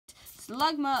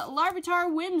Slugma,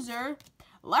 Larvitar, Whimsir,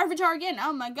 Larvitar again.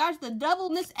 Oh my gosh, the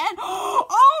doubleness and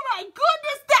oh my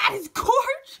goodness, that is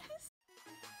gorgeous!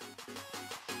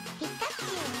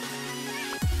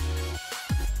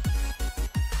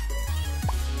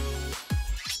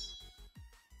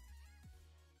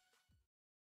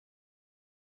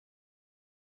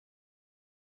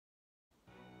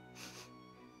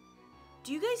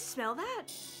 Do you guys smell that?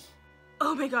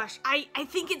 Oh my gosh, I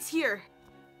think it's here.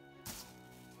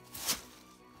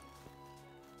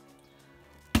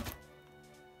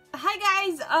 Hi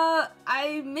guys,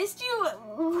 I missed you.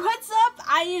 What's up?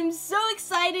 I am so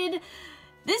excited.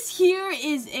 This here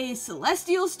is a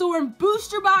Celestial Storm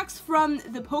booster box from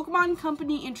the Pokemon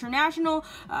Company International.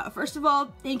 First of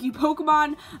all, thank you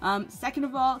Pokemon. Second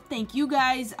of all, thank you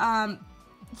guys.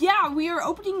 Yeah, we are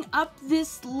opening up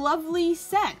this lovely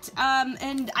set,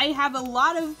 and I have a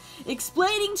lot of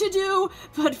explaining to do,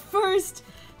 but first,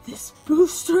 this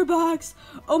booster box.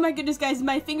 Oh my goodness, guys,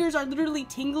 my fingers are literally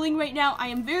tingling right now. I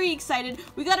am very excited.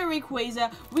 We got a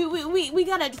Rayquaza. We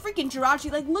got a freaking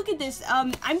Jirachi. Like, look at this.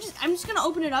 I'm just gonna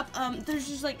open it up. There's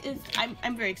just like,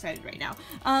 I'm very excited right now.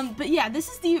 But yeah, this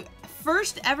is the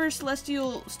first ever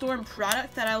Celestial Storm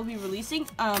product that I will be releasing,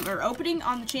 or opening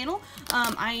on the channel.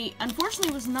 I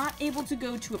unfortunately was not able to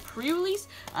go to a pre-release,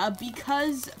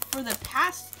 because for the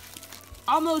past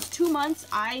almost 2 months,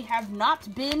 I have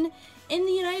not been in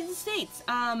the United States,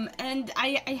 and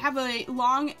I have a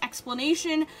long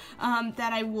explanation,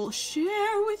 that I will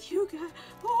share with you guys.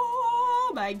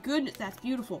 Oh my goodness, that's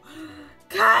beautiful.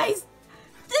 Guys,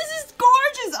 this is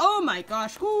gorgeous! Oh my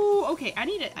gosh. Ooh, okay, I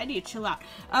need to chill out.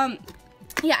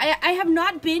 Yeah, I have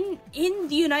not been in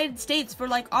the United States for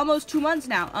like almost 2 months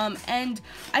now, and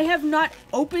I have not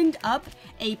opened up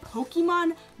a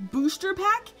Pokemon booster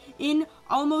pack in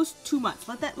almost 2 months.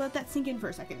 Let that sink in for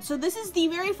a second. So this is the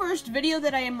very first video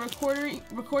that I am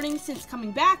recording since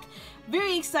coming back.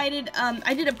 Very excited.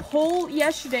 I did a poll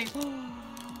yesterday. Oh,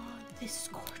 this is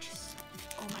gorgeous.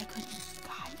 Oh my goodness,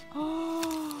 God.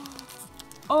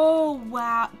 Oh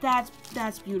wow,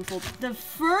 that's beautiful. The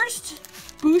first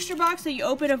booster box that you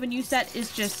open of a new set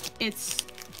is just, it's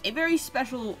a very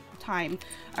special time.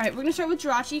 All right, we're gonna start with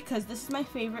Jirachi because this is my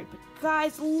favorite. But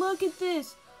guys, look at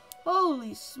this.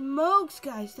 Holy smokes,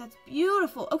 guys, that's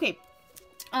beautiful. Okay,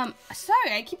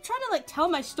 sorry, I keep trying to like tell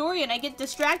my story and I get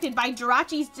distracted by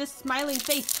Jirachi's just smiling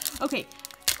face. Okay,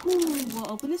 ooh,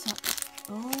 we'll open this up.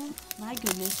 Oh my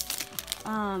goodness.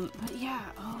 But yeah,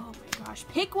 oh my gosh,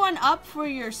 pick one up for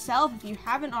yourself if you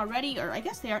haven't already, or I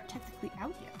guess they aren't technically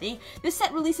out yet. This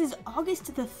set releases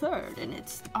August the 3rd, and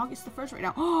it's August the 1st right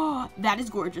now. Oh, that is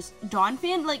gorgeous. Dawn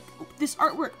fan, like, this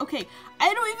artwork. Okay,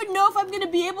 I don't even know if I'm gonna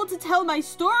be able to tell my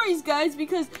stories, guys,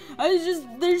 because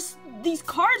there's these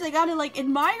cards, I gotta, like,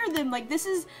 admire them. Like, these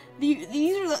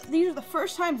are the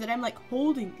first times that I'm, like,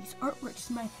 holding these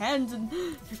artworks in my hands, and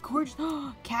they're gorgeous.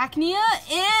 Oh, Cacnea,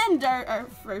 and our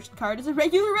first card is a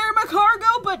regular rare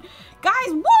Macargo, but, guys,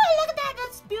 whoa, look at that,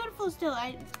 that's beautiful still.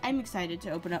 I'm excited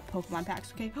to open up Pokemon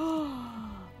packs, okay?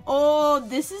 Oh,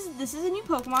 this is a new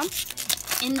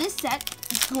Pokemon in this set.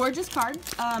 Gorgeous card.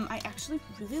 I actually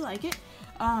really like it.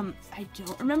 I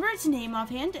don't remember its name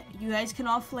offhand. You guys can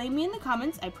all flame me in the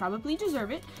comments. I probably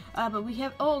deserve it. But we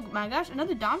have, oh my gosh,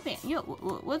 another Dawn fan. Yo,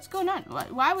 what's going on?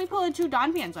 Why are we pulling 2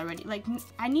 Dawn fans already? Like,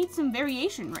 I need some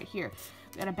variation right here.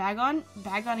 We got a bag on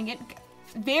again.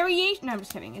 Variation. No, I'm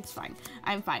just kidding. It's fine.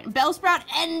 I'm fine. Bellsprout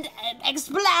and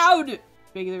Explode.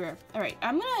 Regular rare. Alright,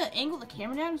 I'm gonna angle the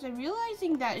camera down because I'm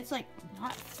realizing that it's like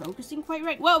not focusing quite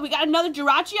right. Whoa, we got another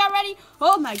Jirachi already?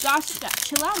 Oh my gosh,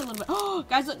 chill out a little bit. Oh,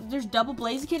 guys, look, there's double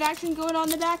Blaziken action going on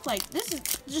in the back. Like, this is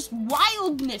just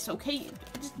wildness, okay?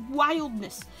 Just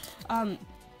wildness.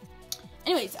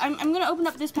 Anyways, I'm gonna open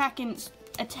up this pack and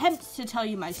attempt to tell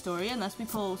you my story, unless we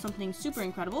pull something super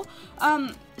incredible.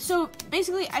 So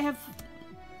basically, I have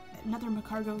another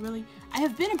Macargo, really. I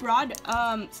have been abroad,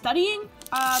 studying,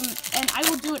 and I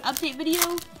will do an update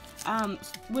video,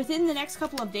 within the next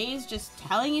couple of days, just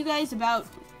telling you guys about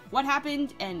what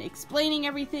happened and explaining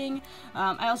everything.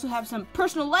 I also have some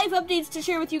personal life updates to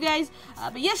share with you guys,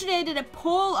 but yesterday I did a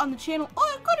poll on the channel,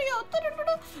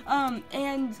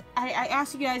 and I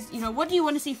asked you guys, you know, what do you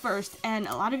want to see first, and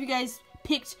a lot of you guys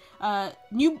picked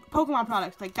new Pokemon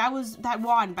products. Like, that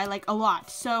won by like a lot.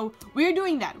 So we're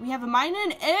doing that. We have a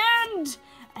Minun and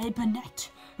a Banette.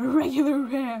 Regular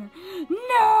rare.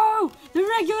 No! The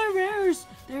regular rares!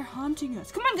 They're haunting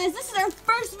us. Come on, guys. This is our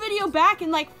first video back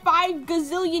in like 5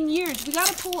 gazillion years. We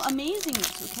gotta pull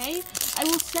amazingness, okay? I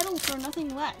will settle for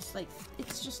nothing less. Like,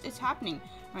 it's happening.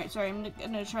 Alright, sorry. I'm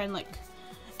gonna try and like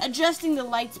adjusting the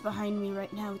lights behind me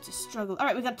right now. It's a struggle. All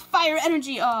right, we got fire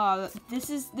energy. Oh, this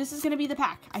is gonna be the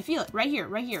pack. I feel it right here,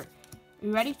 right here. Are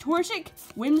you ready? Torchic,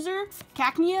 Whimsir,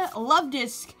 Cacnea, Love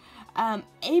Disc,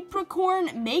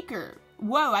 Apricorn Maker.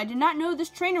 Whoa, I did not know this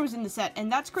trainer was in the set,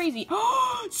 and that's crazy.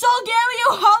 Solgaleo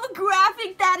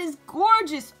holographic, that is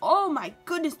gorgeous. Oh my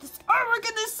goodness, this artwork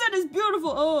in this set is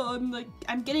beautiful. Oh,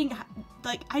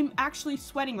 I'm actually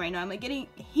sweating right now. I'm like getting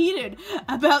heated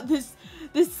about this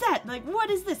set. Like, what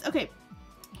is this? Okay,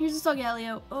 here's the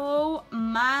Solgaleo. Oh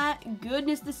my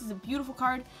goodness, this is a beautiful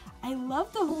card. I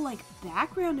love the whole like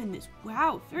background in this.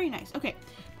 Wow, very nice. Okay,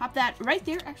 pop that right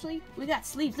there. Actually, we got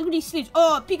sleeves. Look at these sleeves.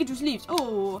 Oh, Pikachu sleeves.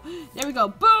 Oh, there we go.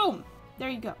 Boom. There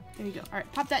you go. There you go. All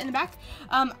right, pop that in the back.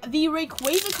 The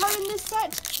Rayquaza card in this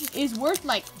set is worth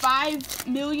like $5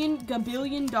 million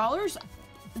gabillion.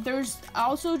 There's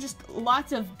also just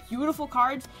lots of beautiful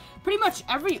cards. Pretty much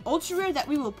every ultra rare that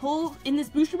we will pull in this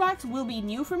booster box will be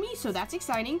new for me, so that's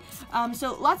exciting.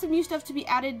 So lots of new stuff to be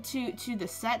added to the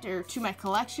set or to my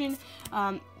collection.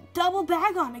 Double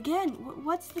Bagon again.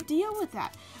 What's the deal with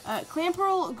that?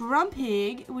 Clamperl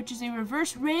Grumpig, which is a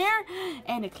reverse rare,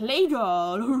 and a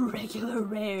Claydol, regular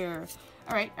rare.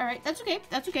 All right, that's okay.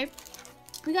 That's okay.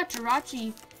 We got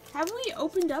Jirachi. Have we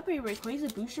opened up a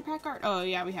Rayquaza booster pack art? Oh,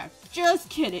 yeah, we have. Just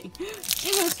kidding.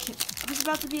 Just kidding. I was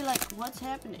about to be like, what's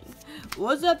happening?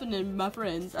 What's happening, my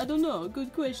friends? I don't know.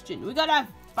 Good question. We got a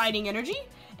Fighting Energy,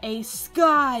 a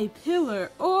Sky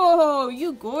Pillar. Oh,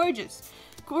 you gorgeous.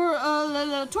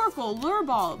 Torkoal,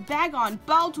 Lurball, Bagon,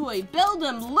 Baltoy,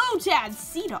 Beldum, Lotad,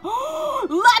 Ceta.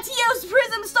 Latios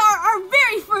Prism Star, our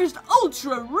very first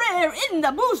ultra rare in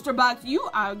the booster box. You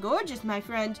are gorgeous, my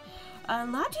friend.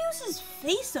 Latios'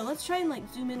 face, though. Let's try and like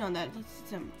zoom in on that. Let's see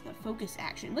some focus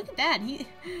action. Look at that. He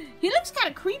looks kind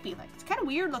of creepy. Like, it's kind of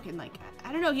weird looking. Like,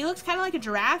 I don't know. He looks kind of like a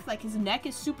giraffe. Like, his neck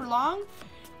is super long.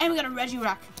 And we got a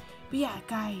Regirock. But yeah,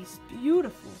 guys,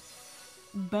 beautiful.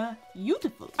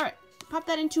 Beautiful. All right, pop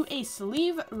that into a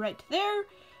sleeve right there.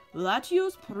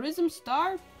 Latios Prism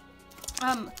Star.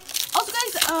 Also,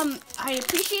 guys, I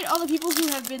appreciate all the people who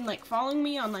have been like following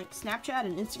me on like Snapchat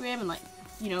and Instagram and like,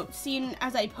 you know, seeing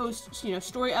as I post, you know,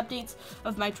 story updates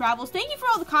of my travels. Thank you for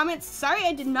all the comments. Sorry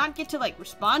I did not get to like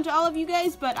respond to all of you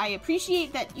guys, but I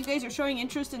appreciate that you guys are showing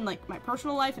interest in like my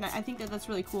personal life, and I think that that's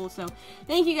really cool. So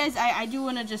thank you guys. I do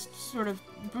want to just sort of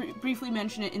briefly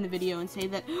mention it in the video and say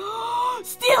that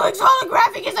Steelix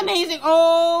holographic is amazing.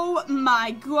 Oh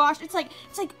my gosh, it's like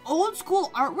old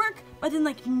school artwork, but then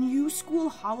like new school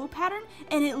holo pattern,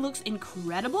 and it looks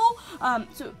incredible.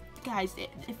 So guys,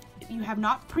 if you have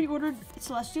not pre-ordered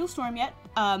Celestial Storm yet,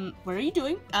 what are you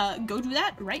doing? Go do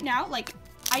that right now. Like,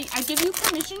 I give you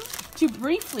permission to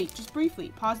just briefly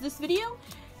pause this video,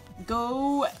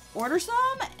 go order some,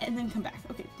 and then come back.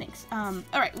 Okay, thanks. All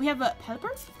right, we have a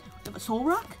Pelipper, we have a Soul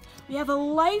Rock, we have a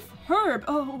Life Herb.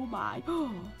 Oh my,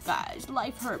 guys,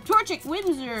 Life Herb. Torchic,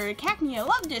 Whimsir, Cacnea,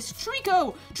 Love Disc,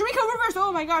 Trico Reverse.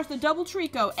 Oh my gosh, the double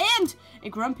Trico, and a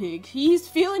Grumpig. He's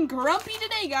feeling grumpy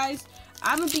today, guys.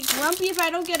 I'm gonna be grumpy if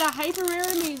I don't get a hyper rare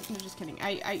amazing. No, just kidding.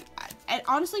 I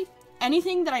honestly,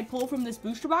 anything that I pull from this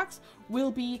booster box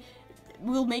will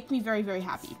make me very, very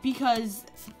happy, because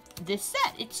this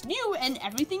set, it's new and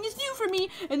everything is new for me.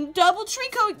 And double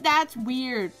Trico, that's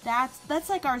weird. That's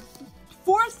like our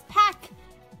fourth pack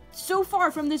so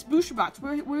far from this booster box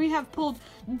where we have pulled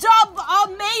double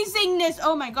amazingness.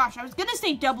 Oh my gosh, I was gonna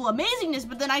say double amazingness,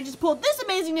 but then I just pulled this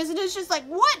amazingness, and it's just like,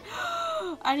 what?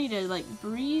 I need to like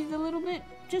breathe a little bit,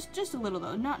 just a little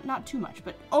though, not too much.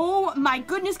 But oh my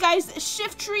goodness, guys,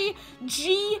 Shiftry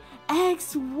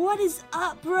GX, what is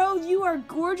up, bro? You are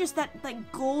gorgeous. That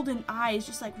like golden eye is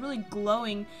just like really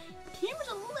glowing. The camera's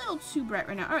a little too bright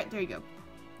right now. All right, there you go.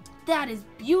 That is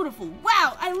beautiful.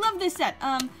 Wow, I love this set.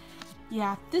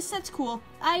 Yeah, this set's cool.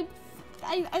 I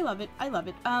love it. I love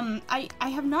it. I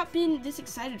have not been this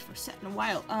excited for a set in a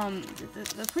while.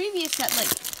 The previous set, like,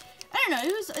 I don't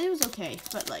know, it was okay,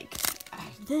 but like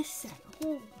this set,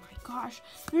 oh my gosh,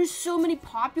 there's so many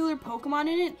popular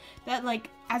Pokemon in it that like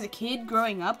as a kid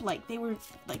growing up, like they were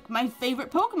like my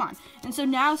favorite Pokemon. And so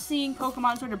now seeing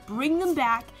Pokemon sort of bring them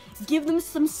back, give them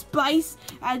some spice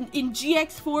and in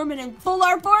GX form and in full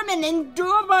art form, and then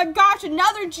oh my gosh,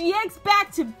 another GX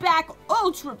back-to-back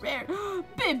ultra rare.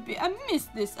 Baby, I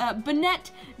missed this.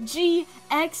 Banette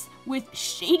GX with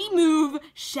Shady Move,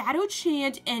 Shadow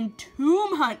Chant, and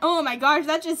Tomb Hunt. Oh my gosh,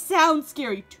 that just sounds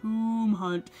scary. Tomb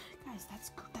Hunt. Guys,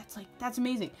 that's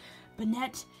amazing.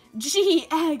 Banette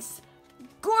GX.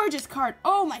 Gorgeous card.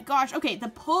 Oh my gosh. Okay, the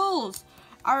pulls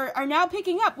are now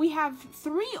picking up. We have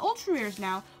 3 ultra rares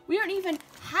now. We aren't even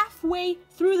halfway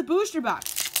through the booster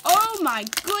box. Oh my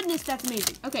goodness, that's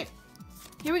amazing. Okay,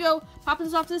 here we go. Popping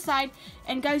this off to the side.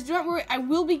 And guys, do not worry. I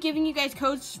will be giving you guys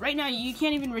codes. Right now, you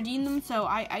can't even redeem them. So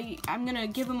I'm going to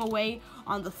give them away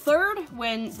on the 3rd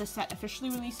when the set officially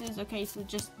releases. Okay, so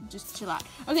just chill out.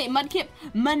 Okay, Mudkip,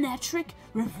 Manectric,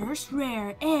 Reverse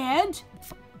Rare, and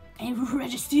a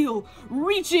Registeel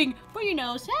reaching for your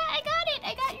nose. Ah, I got it.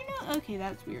 I got your nose. Okay,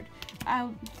 that's weird.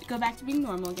 I'll go back to being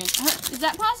normal again. Is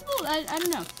that possible? I don't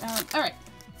know. All right.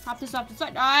 Pop this off the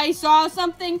side. I saw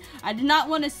something. I did not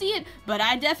want to see it, but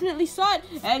I definitely saw it,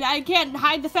 and I can't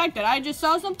hide the fact that I just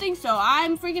saw something, so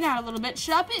I'm freaking out a little bit.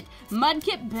 Shuppet,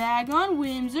 Mudkip, Bagon,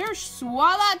 Whimsir,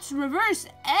 Swalot, Reverse,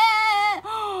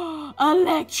 and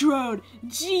Electrode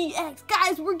GX.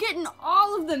 Guys, we're getting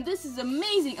all of them. This is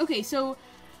amazing. Okay, so,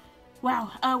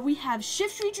 wow. We have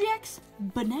Shiftry GX,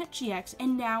 Banette GX,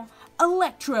 and now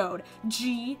Electrode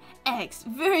GX.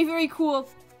 Very, very cool.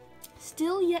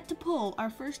 Still yet to pull our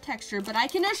first texture, but I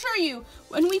can assure you,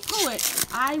 when we pull it,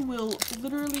 I will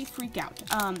literally freak out,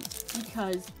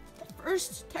 because the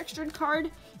first textured card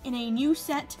in a new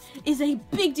set is a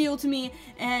big deal to me,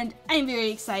 and I'm very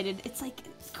excited. It's like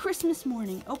Christmas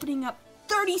morning, opening up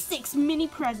 36 mini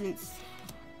presents.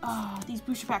 Oh, these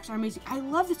booster packs are amazing. I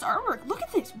love this artwork. Look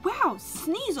at this. Wow,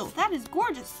 Sneasel, that is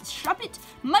gorgeous. Shuppet,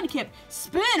 Mudkip,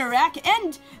 Spinarak,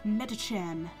 and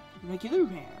Metacham, regular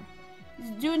rare.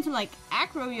 Doing some like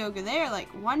acro yoga there, like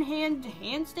one hand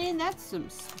handstand. That's some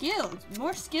skill. It's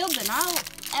more skilled than I'll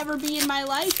ever be in my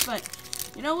life, but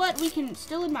you know what? We can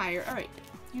still admire. All right,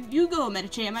 you go,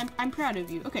 Metacham. I'm proud of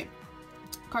you. Okay,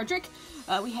 card trick.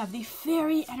 We have the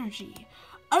Fairy Energy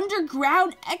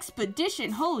Underground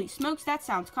Expedition. Holy smokes, that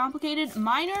sounds complicated.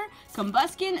 Miner,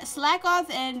 Combuskin, Slackoth,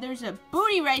 and there's a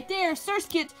booty right there.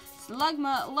 Surskit,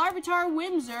 Slugma, Larvitar,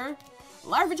 Whimsir.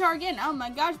 Larvitar again. Oh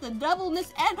my gosh, the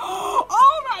doubleness and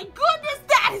oh my goodness,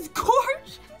 that is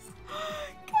gorgeous.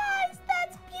 Guys,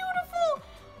 that's beautiful.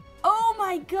 Oh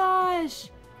my gosh.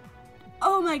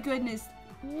 Oh my goodness.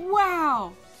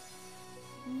 Wow.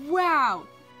 Wow.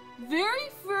 Very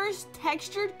first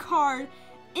textured card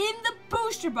in the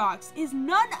booster box is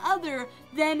none other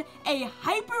than a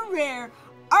hyper rare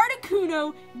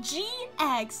Articuno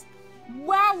GX.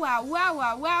 Wow, wow, wow,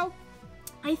 wow, wow.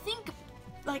 I think,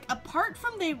 like, apart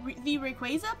from the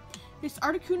Rayquaza, this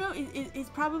Articuno is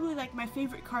probably, like, my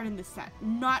favorite card in this set.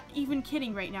 Not even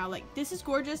kidding right now. Like, this is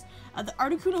gorgeous. The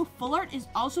Articuno Full Art is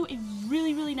also a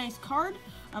really, really nice card.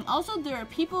 Also, there are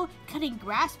people cutting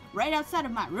grass right outside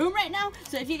of my room right now,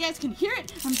 so if you guys can hear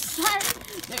it, I'm sorry.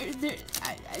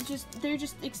 They're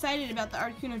just excited about the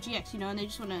Articuno GX, you know, and they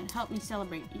just want to help me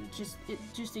celebrate.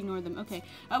 Just ignore them. Okay,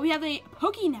 we have a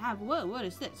Pokénav. Whoa, what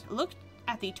is this? Look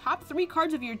at the top 3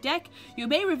 cards of your deck. You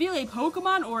may reveal a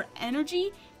Pokemon or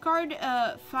energy card.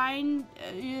 I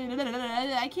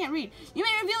can't read. You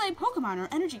may reveal a Pokemon or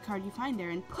energy card you find there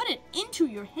and put it into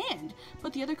your hand.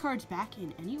 Put the other cards back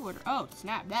in any order. Oh,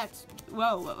 snap. That's...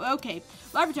 Whoa. Okay.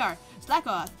 Larvitar.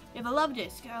 Slackoth. We have a Love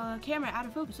Disc. Camera out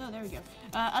of focus. Oh, there we go.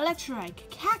 Electrike.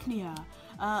 Cacnea.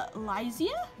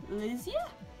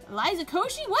 Liza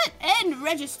Koshi? What? And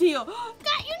Registeel.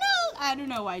 God, you know, I don't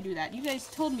know why I do that. You guys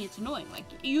told me it's annoying. Like,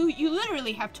 you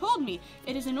literally have told me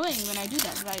it is annoying when I do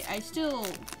that, but I still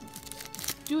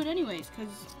do it anyways,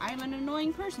 because I'm an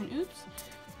annoying person. Oops.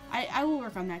 I will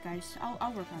work on that, guys.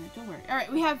 I'll work on it. Don't worry. All right,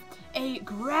 we have a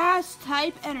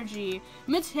Grass-type energy.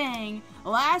 Metang.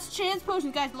 Last chance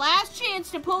potion, guys. Last chance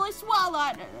to pull a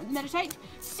Swalot. Meditite.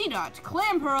 Seedot.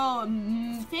 Clamperl.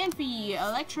 Fanfy.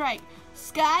 Electrike.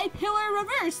 Sky Pillar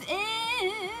Reverse.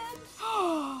 And...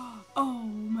 oh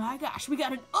my gosh. We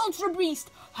got an Ultra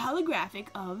Beast holographic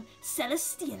of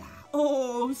Celesteela.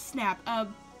 Oh, snap.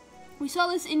 We saw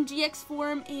this in GX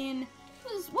form in...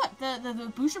 What?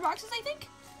 The booster boxes, I think?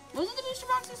 Was it the booster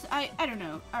boxes? I don't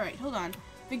know. Alright, hold on.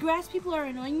 The grass people are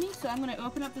annoying me, so I'm going to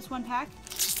open up this one pack,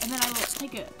 and then I will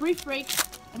take a brief break,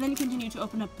 and then continue to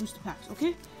open up booster packs,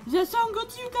 okay? Does that sound good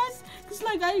to you guys? Because,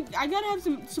 like, I gotta have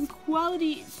some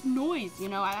quality noise, you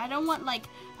know? I don't want, like,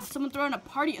 someone throwing a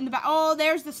party in the back. Oh,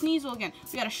 there's the Sneasel again.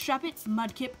 We got a Shuppet,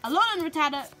 Mudkip, Alolan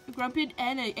Rattata, Grumpig,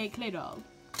 and a Claydol.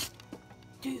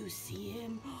 Do you see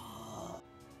him?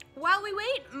 While we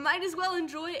wait, might as well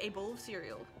enjoy a bowl of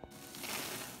cereal.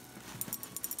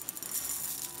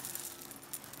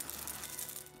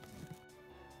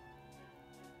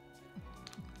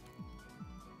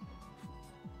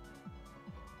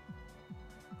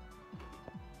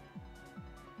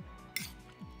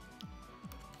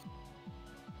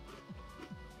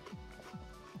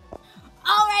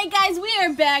 Alright guys, we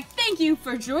are back. Thank you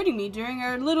for joining me during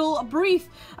our little brief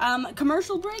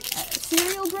commercial break.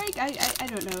 cereal break? I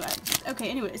don't know. Okay,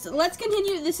 anyways, let's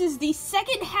continue. This is the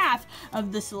second half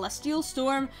of the Celestial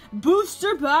Storm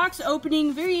booster box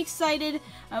opening. Very excited.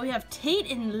 We have Tate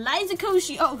and Liza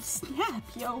Koshy. Oh, snap,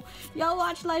 yo. Y'all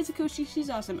watch Liza Koshy. She's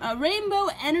awesome. Rainbow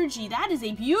Energy. That is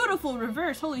a beautiful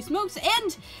reverse. Holy smokes.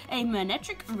 And a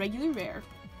Manectric regular rare.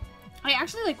 I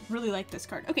actually really like this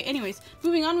card. Okay, anyways,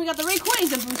 moving on, we got the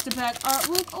Rayquaza booster pack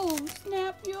artwork. Oh,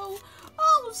 snap, yo.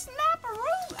 Oh,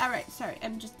 snap-a-roo. Alright, sorry,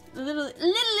 I'm just a little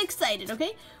excited,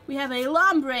 okay? We have a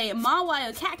Lombre,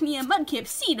 Mawile, Cacnea, Mudkip,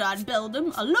 Seedot,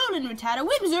 Beldum, Alolan Rattata,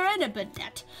 Whimsir, and a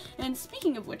Banette. And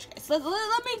speaking of which, guys, let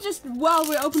me just, while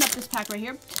we open up this pack right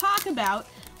here, talk about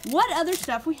what other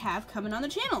stuff we have coming on the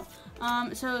channel.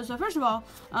 So first of all,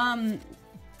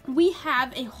 we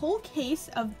have a whole case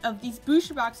of these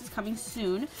booster boxes coming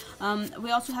soon.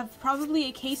 We also have probably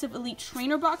a case of Elite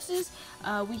Trainer boxes.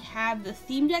 We have the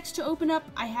theme decks to open up.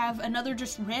 I have another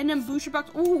just random booster box.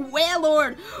 Ooh, Whale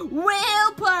Lord!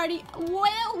 Whale Party!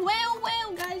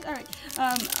 Whale, guys!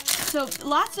 Alright, so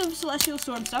lots of Celestial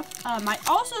Storm stuff. I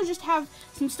also just have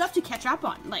some stuff to catch up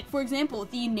on. Like, for example,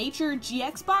 the Nature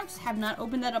GX box. Have not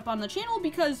opened that up on the channel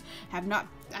because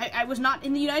I was not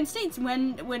in the United States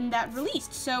when that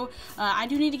released, so I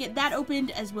do need to get that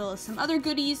opened, as well as some other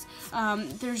goodies.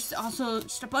 There's also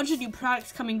just a bunch of new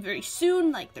products coming very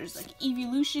soon, like there's like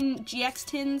Evolution GX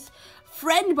tins,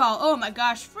 Friend Ball, oh my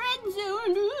gosh, Friend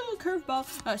Zone, Curveball,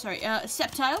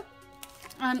 Sceptile.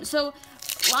 So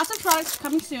lots of products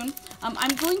coming soon.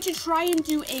 I'm going to try and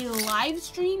do a live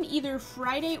stream either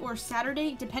Friday or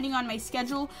Saturday, depending on my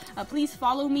schedule. Please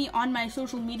follow me on my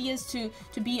social medias to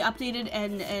be updated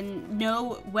and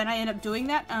know when I end up doing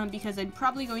that, because I'm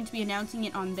probably going to be announcing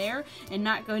it on there and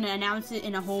not going to announce it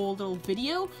in a whole little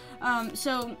video.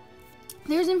 So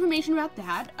there's information about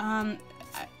that.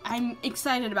 I'm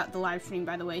excited about the live stream,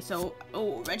 by the way, so,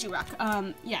 oh,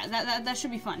 Regirock, yeah, that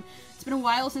should be fun. It's been a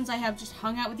while since I have just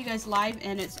hung out with you guys live,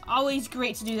 and it's always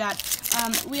great to do that.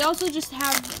 We also just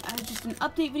have just an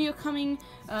update video coming,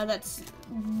 that's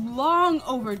long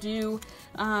overdue,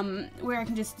 where I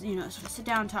can just, you know, sort of sit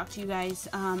down and talk to you guys.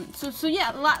 So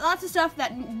yeah, lots of stuff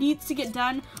that needs to get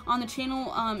done on the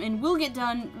channel, and will get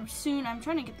done soon. I'm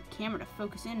trying to get the camera to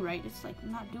focus in right. It's like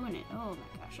not doing it. Oh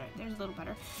my gosh, right, there's a little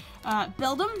better.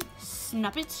 Beldum,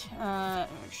 Snuppet,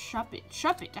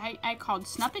 Shuppet. I called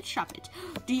Snuppet Shuppet.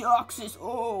 Deoxys.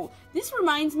 Oh, this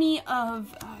reminds me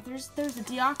of there's a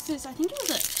Deoxys. I think it was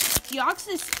a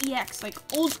Deoxys EX, like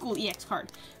old school EX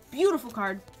card. Beautiful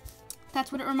card.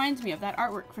 That's what it reminds me of, that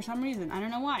artwork, for some reason. I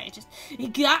don't know why.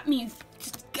 It got me.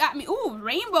 Ooh,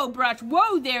 Rainbow Brush.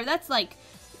 Whoa there. That's like,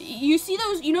 you see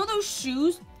those, you know those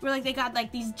shoes where like they got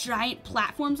like these giant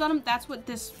platforms on them? That's what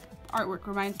this artwork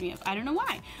reminds me of. I don't know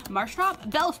why.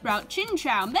 Marshtomp, Bellsprout,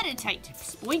 Chinchou, Meditite,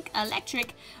 Spoink,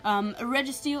 Electric,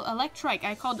 Registeel, Electrike.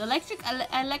 I called Electric,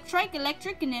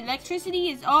 Electric, and electricity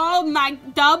is, oh my,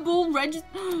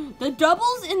 the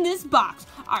doubles in this box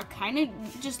are kind of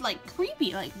just like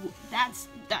creepy. Like there's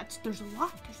a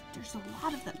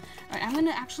lot of them. All right, I'm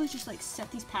gonna actually just like set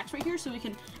these packs right here so we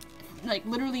can like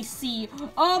literally see.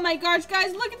 Oh my gosh,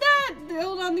 guys, look at that!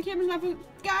 Hold on, the camera's not.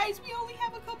 Guys, we only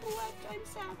have a couple left. I'm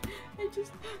sad.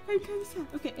 I'm kind of sad.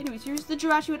 Okay, anyways, here's the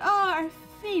Jirachi one. Oh, our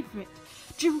favorite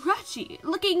Jirachi,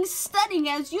 looking stunning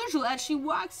as usual as she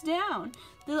walks down.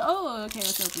 Oh, okay,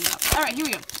 let's open it up. All right, here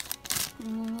we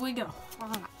go.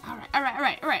 All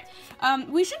right.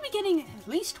 We should be getting at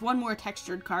least one more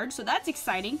textured card, so that's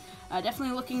exciting.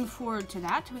 Definitely looking forward to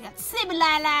that. We got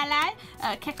Sibilai,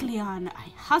 Kecleon,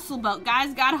 Hustlebelt.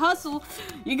 Guys, gotta hustle.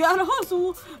 You gotta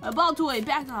hustle. Baltoy,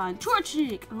 back on.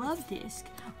 Torchic, Love Disc,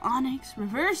 Onyx,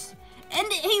 Reverse, and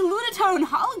a Lunatone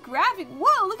holographic.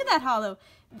 Whoa, look at that holo.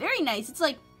 Very nice. It's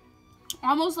like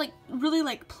almost like really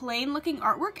like plain looking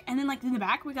artwork, and then like in the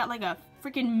back we got like a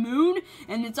freaking moon,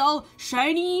 and it's all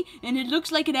shiny and it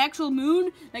looks like an actual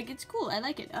moon. Like, it's cool. I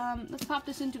like it. Let's pop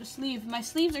this into a sleeve. My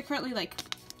sleeves are currently like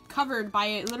covered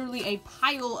by literally a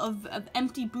pile of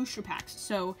empty booster packs,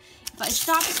 so if I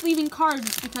stop sleeving cards,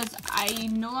 it's because I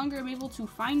no longer am able to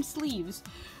find sleeves.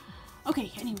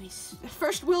 Okay, anyways,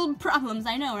 first world problems,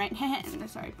 I know, right?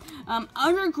 Sorry.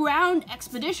 Underground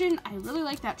Expedition, I really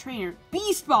like that trainer.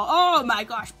 Beast Ball, oh my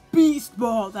gosh, Beast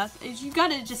Ball. You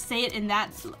gotta just say it in that,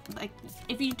 like,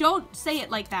 if you don't say it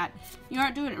like that, you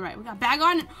aren't doing it right. We got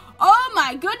Bagon, oh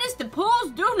my goodness, the pulls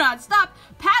do not stop.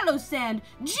 Palosand,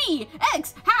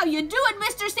 GX, how you doing,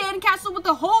 Mr. Sandcastle with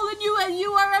a hole in you, and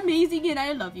you are amazing, and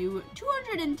I love you.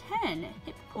 210,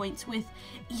 points with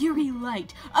Eerie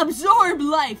Light, Absorb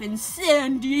Life, and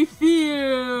Sandy Fear.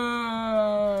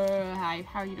 Hi,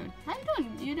 how are you doing? How you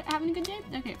doing? You having a good day?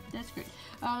 Okay, that's great.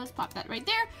 Let's pop that right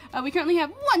there. We currently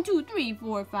have 1, 2, 3,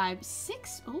 4, 5,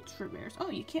 6 Ultra Rares. Oh,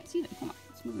 you can't see them. Come on,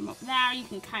 let's move them up. There, you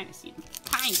can kind of see them.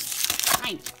 Kind of.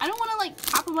 I don't want to, like,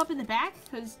 pop them up in the back,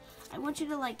 because I want you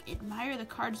to, like, admire the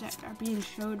cards that are being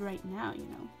showed right now, you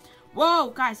know. Whoa,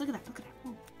 guys, look at that. Look at that.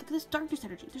 Whoa, look at this darkness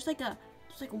energy. There's like a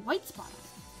white spot on it.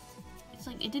 It's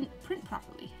like it didn't print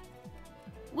properly.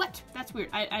 What? That's weird.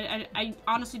 I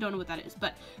honestly don't know what that is.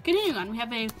 But continuing on, we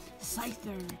have a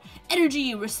Scyther,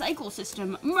 Energy Recycle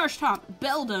System, Marshtomp,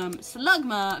 Beldum,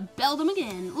 Slugma, Beldum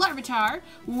again, Larvitar,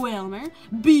 Whalmer,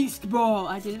 Beast Ball,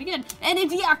 I did it again, and a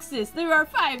Deoxys. There are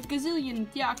 5 gazillion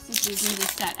Deoxyses in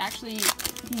this set. Actually,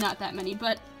 not that many,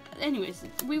 but anyways,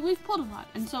 we've pulled a lot,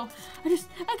 and so I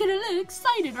get a little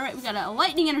excited. All right, we got a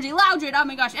Lightning Energy, Loudred. Oh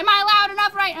my gosh, am I loud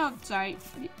enough right now? Oh, sorry,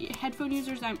 headphone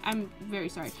users, I'm very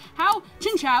sorry.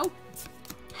 Chinchou,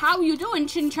 how you doing,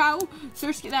 Chinchou?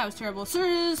 That was terrible.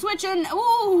 Switching.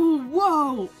 Ooh,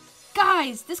 whoa,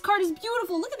 guys, this card is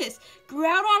beautiful. Look at this,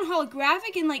 Groudon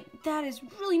holographic, and like that is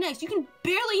really nice. You can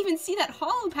barely even see that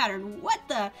hollow pattern. What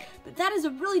the? But that is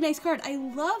a really nice card. I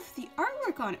love the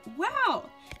artwork on it. Wow.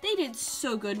 They did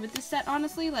so good with this set,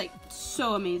 honestly, like,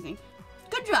 so amazing.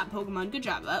 Good job, Pokemon, good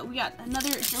job. We got another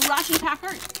Jirachi pack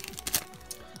art.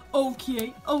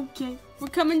 Okay, we're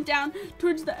coming down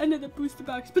towards the end of the booster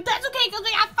box, but that's okay, because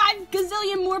we have 5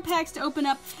 gazillion more packs to open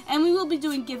up, and we will be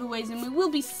doing giveaways, and we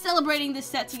will be celebrating this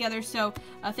set together, so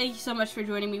thank you so much for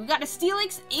joining me. We got a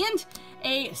Steelix and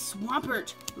a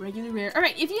Swampert, regular rare. All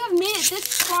right, if you have made it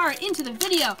this far into the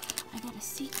video, I got a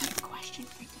secret question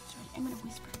for you. I'm going to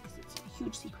whisper.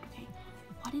 Huge secret, okay?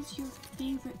 What is your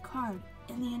favorite card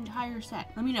in the entire set?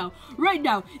 Let me know right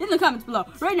now in the comments below.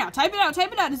 Right now, type it out.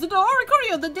 Is it the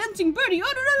Oricorio, the Dancing Birdie,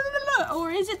 or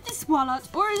is it the Swalot,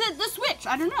 or is it the Switch?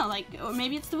 I don't know. Like, or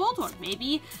maybe it's the Voltorb.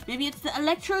 Maybe it's the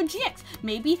Electro GX.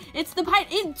 Maybe it's the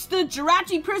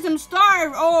Jirachi Prism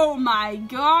Star. Oh my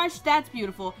gosh, that's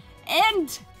beautiful. And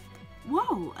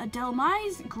whoa, a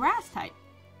Delmise Grass type.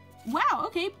 Wow,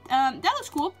 okay, that looks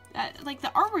cool. Like, the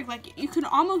artwork, like, you could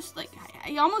almost, like,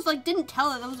 I almost, like, didn't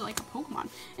tell that was, like, a Pokemon.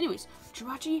 Anyways,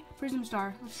 Jirachi Prism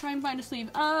Star. Let's try and find a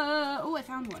sleeve. Oh, I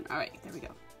found one. Alright, there we go.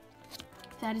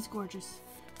 That is gorgeous.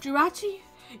 Jirachi,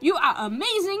 you are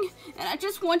amazing, and I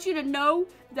just want you to know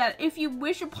that if you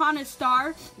wish upon a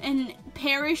star and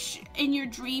perish in your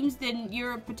dreams, then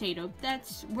you're a potato.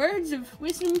 That's words of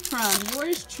wisdom from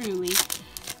yours truly.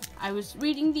 I was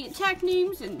reading the attack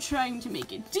names and trying to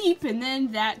make it deep, and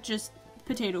then that just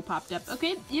potato popped up.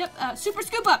 Okay, yep, Super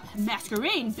Scoop Up,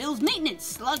 Masquerain, Bill's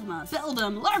Maintenance, Slugma,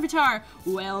 Beldum, Larvitar,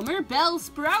 Whalmer,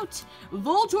 Bellsprout,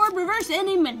 Voltorb Reverse, and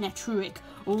a Manectric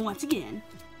once again.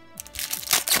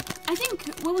 I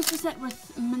think, what was the set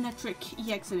with Manectric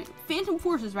EX in it? Phantom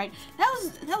Forces, right?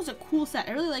 That was a cool set.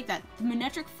 I really like that. The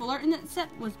Manectric full art in that set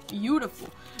was beautiful.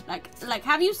 Like,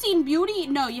 have you seen Beauty?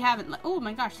 No, you haven't. Like, oh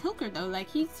my gosh, Hilker though, like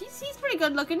he's pretty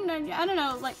good looking. I don't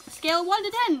know, like scale 1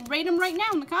 to 10, rate him right now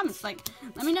in the comments. Like,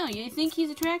 let me know. You think he's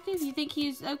attractive? You think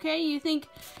he's okay? You think?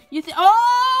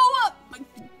 Oh,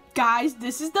 guys,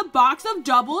 this is the box of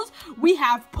doubles. We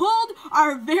have pulled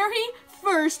our very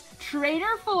first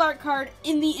Trader Full Art card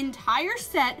in the entire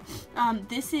set.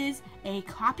 This is a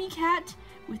copycat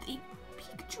with a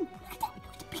Pikachu. Look at that.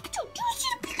 Look at the Pikachu. Do you see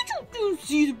the Pikachu? Do you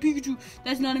see the Pikachu?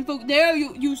 That's not in focus. There,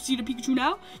 you see the Pikachu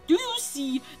now? Do you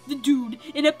see the dude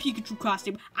in a Pikachu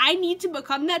costume? I need to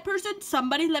become that person.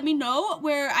 Somebody let me know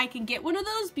where I can get one of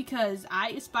those, because I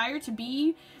aspire to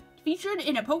be featured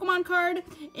in a Pokemon card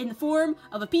in the form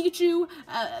of a Pikachu.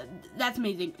 That's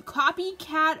amazing.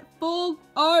 Copycat full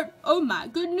art. Oh my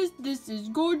goodness, this is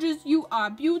gorgeous. You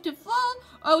are beautiful.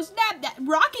 Oh snap, that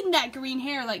rocking that green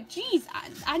hair. Like, geez,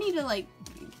 I need to, like,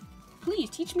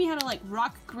 please teach me how to, like,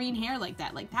 rock green hair like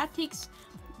that. Like, that takes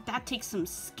some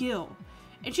skill.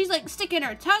 And she's, like, sticking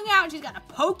her tongue out. She's got a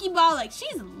Pokeball. Like,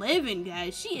 she's living,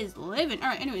 guys. She is living. All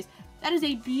right, anyways, that is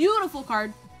a beautiful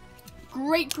card.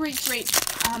 Great.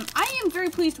 I am very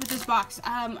pleased with this box.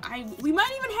 We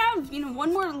might even have, you know,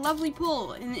 one more lovely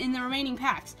pull in the remaining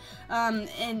packs.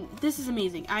 And this is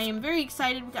amazing. I am very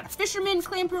excited. We got a Fisherman,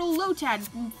 Clamperl, Lotad,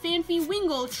 Fanfy,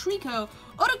 Wingull, Trico,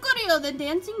 Oricorio, the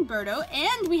Dancing Birdo,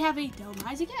 and we have a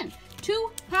Delmise again.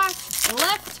 2 packs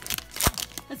left.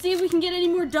 Let's see if we can get any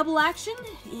more double action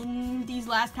in these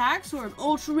last packs, or an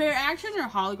ultra rare action, or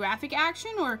holographic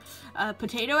action, or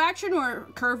potato action, or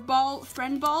curveball,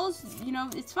 friend balls. You know,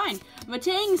 it's fine.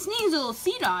 Matang, Sneasel,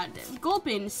 Seedot,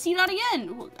 Gulpin, Seedot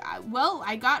again. Well,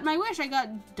 I got my wish. I got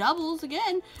doubles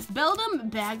again. Beldum,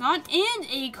 Bagon, and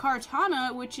a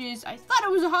Kartana, which is, I thought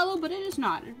it was a holo, but it is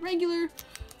not. A regular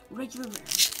rare.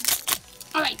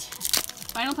 Alright,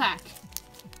 final pack.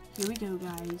 Here we go,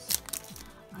 guys.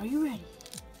 Are you ready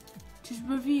to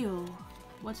reveal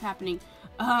what's happening?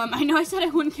 I know I said I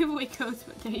wouldn't give away codes,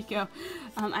 but there you go.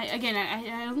 I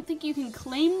don't think you can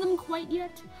claim them quite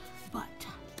yet, but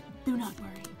do not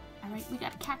worry. Alright, we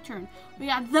got a Cacturn. We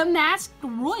got the Masked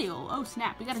Royal. Oh,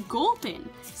 snap. We got a Gulpin,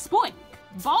 Spoink,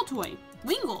 Baltoy,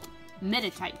 Wingull,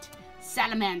 Meditite,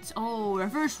 Salamence. Oh,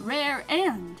 reverse rare,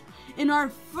 and in our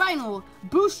final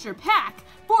booster pack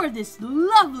for this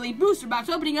lovely booster box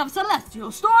opening of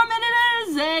Celestial Storm, and it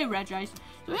is a Regice.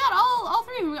 So we got all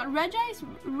three of them. We got Regice,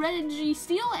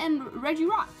 Registeel, and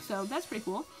Regirock. So that's pretty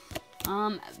cool.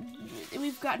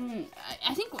 We've gotten,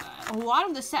 I think a lot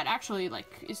of the set actually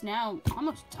is now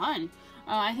almost done.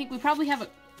 I think we probably have a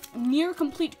near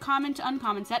complete common to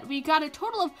uncommon set. We got a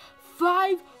total of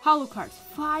 5 holo cards.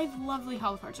 5 lovely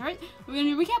holo cards. Alright, we're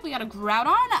gonna recap. We got a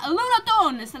Groudon,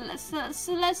 Lunatone,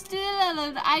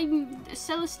 Celesteela.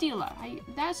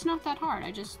 That's not that hard.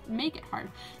 I just make it hard.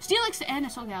 Steelix and a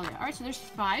Solgaleo. Alright, so there's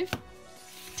 5.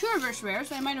 2 reverse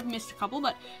rares. I might have missed a couple,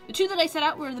 but the 2 that I set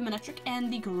out were the Manectric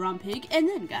and the Grumpig. And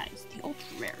then, guys, the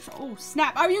ultra rares. Oh,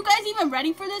 snap. Are you guys even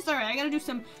ready for this? Alright, I gotta do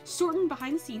some sorting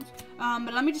behind the scenes.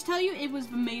 But let me just tell you, it was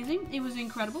amazing. It was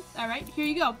incredible. Alright, here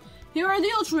you go. Here are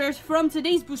the ultra rares from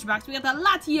today's booster box. We got the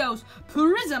Latios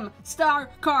Prism Star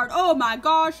card. Oh my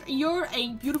gosh, you're a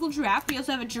beautiful giraffe. We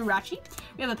also have a Jirachi.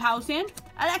 We have a Palossand,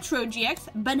 Electro GX,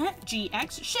 Banette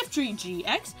GX, Shiftry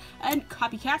GX, and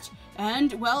Copycat.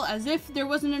 And, well, as if there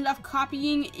wasn't enough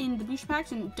copying in the booster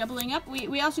packs and doubling up,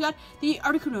 we also got the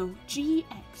Articuno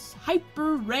GX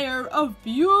Hyper Rare of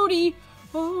Beauty.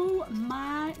 Oh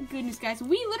my goodness, guys.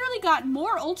 We literally got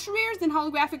more ultra rares than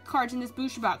holographic cards in this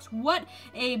booster box. What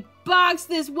a box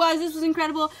this was. This was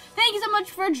incredible. Thank you so much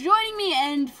for joining me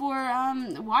and for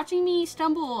watching me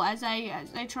stumble as I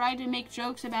tried to make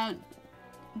jokes about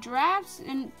giraffes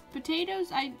and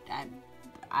potatoes.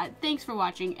 Thanks for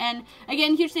watching. And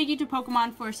again, huge thank you to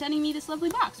Pokemon for sending me this lovely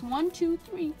box. 1, 2,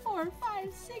 3, 4,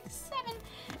 5, 6, 7,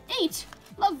 8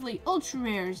 lovely ultra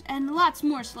rares and lots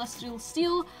more Celestial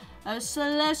Steel.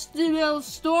 Celestial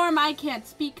Storm, I can't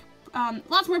speak.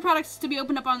 Lots more products to be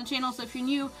opened up on the channel, so if you're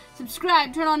new,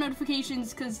 subscribe, turn on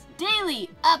notifications, because daily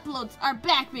uploads are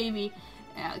back, baby.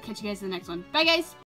 I'll catch you guys in the next one. Bye, guys!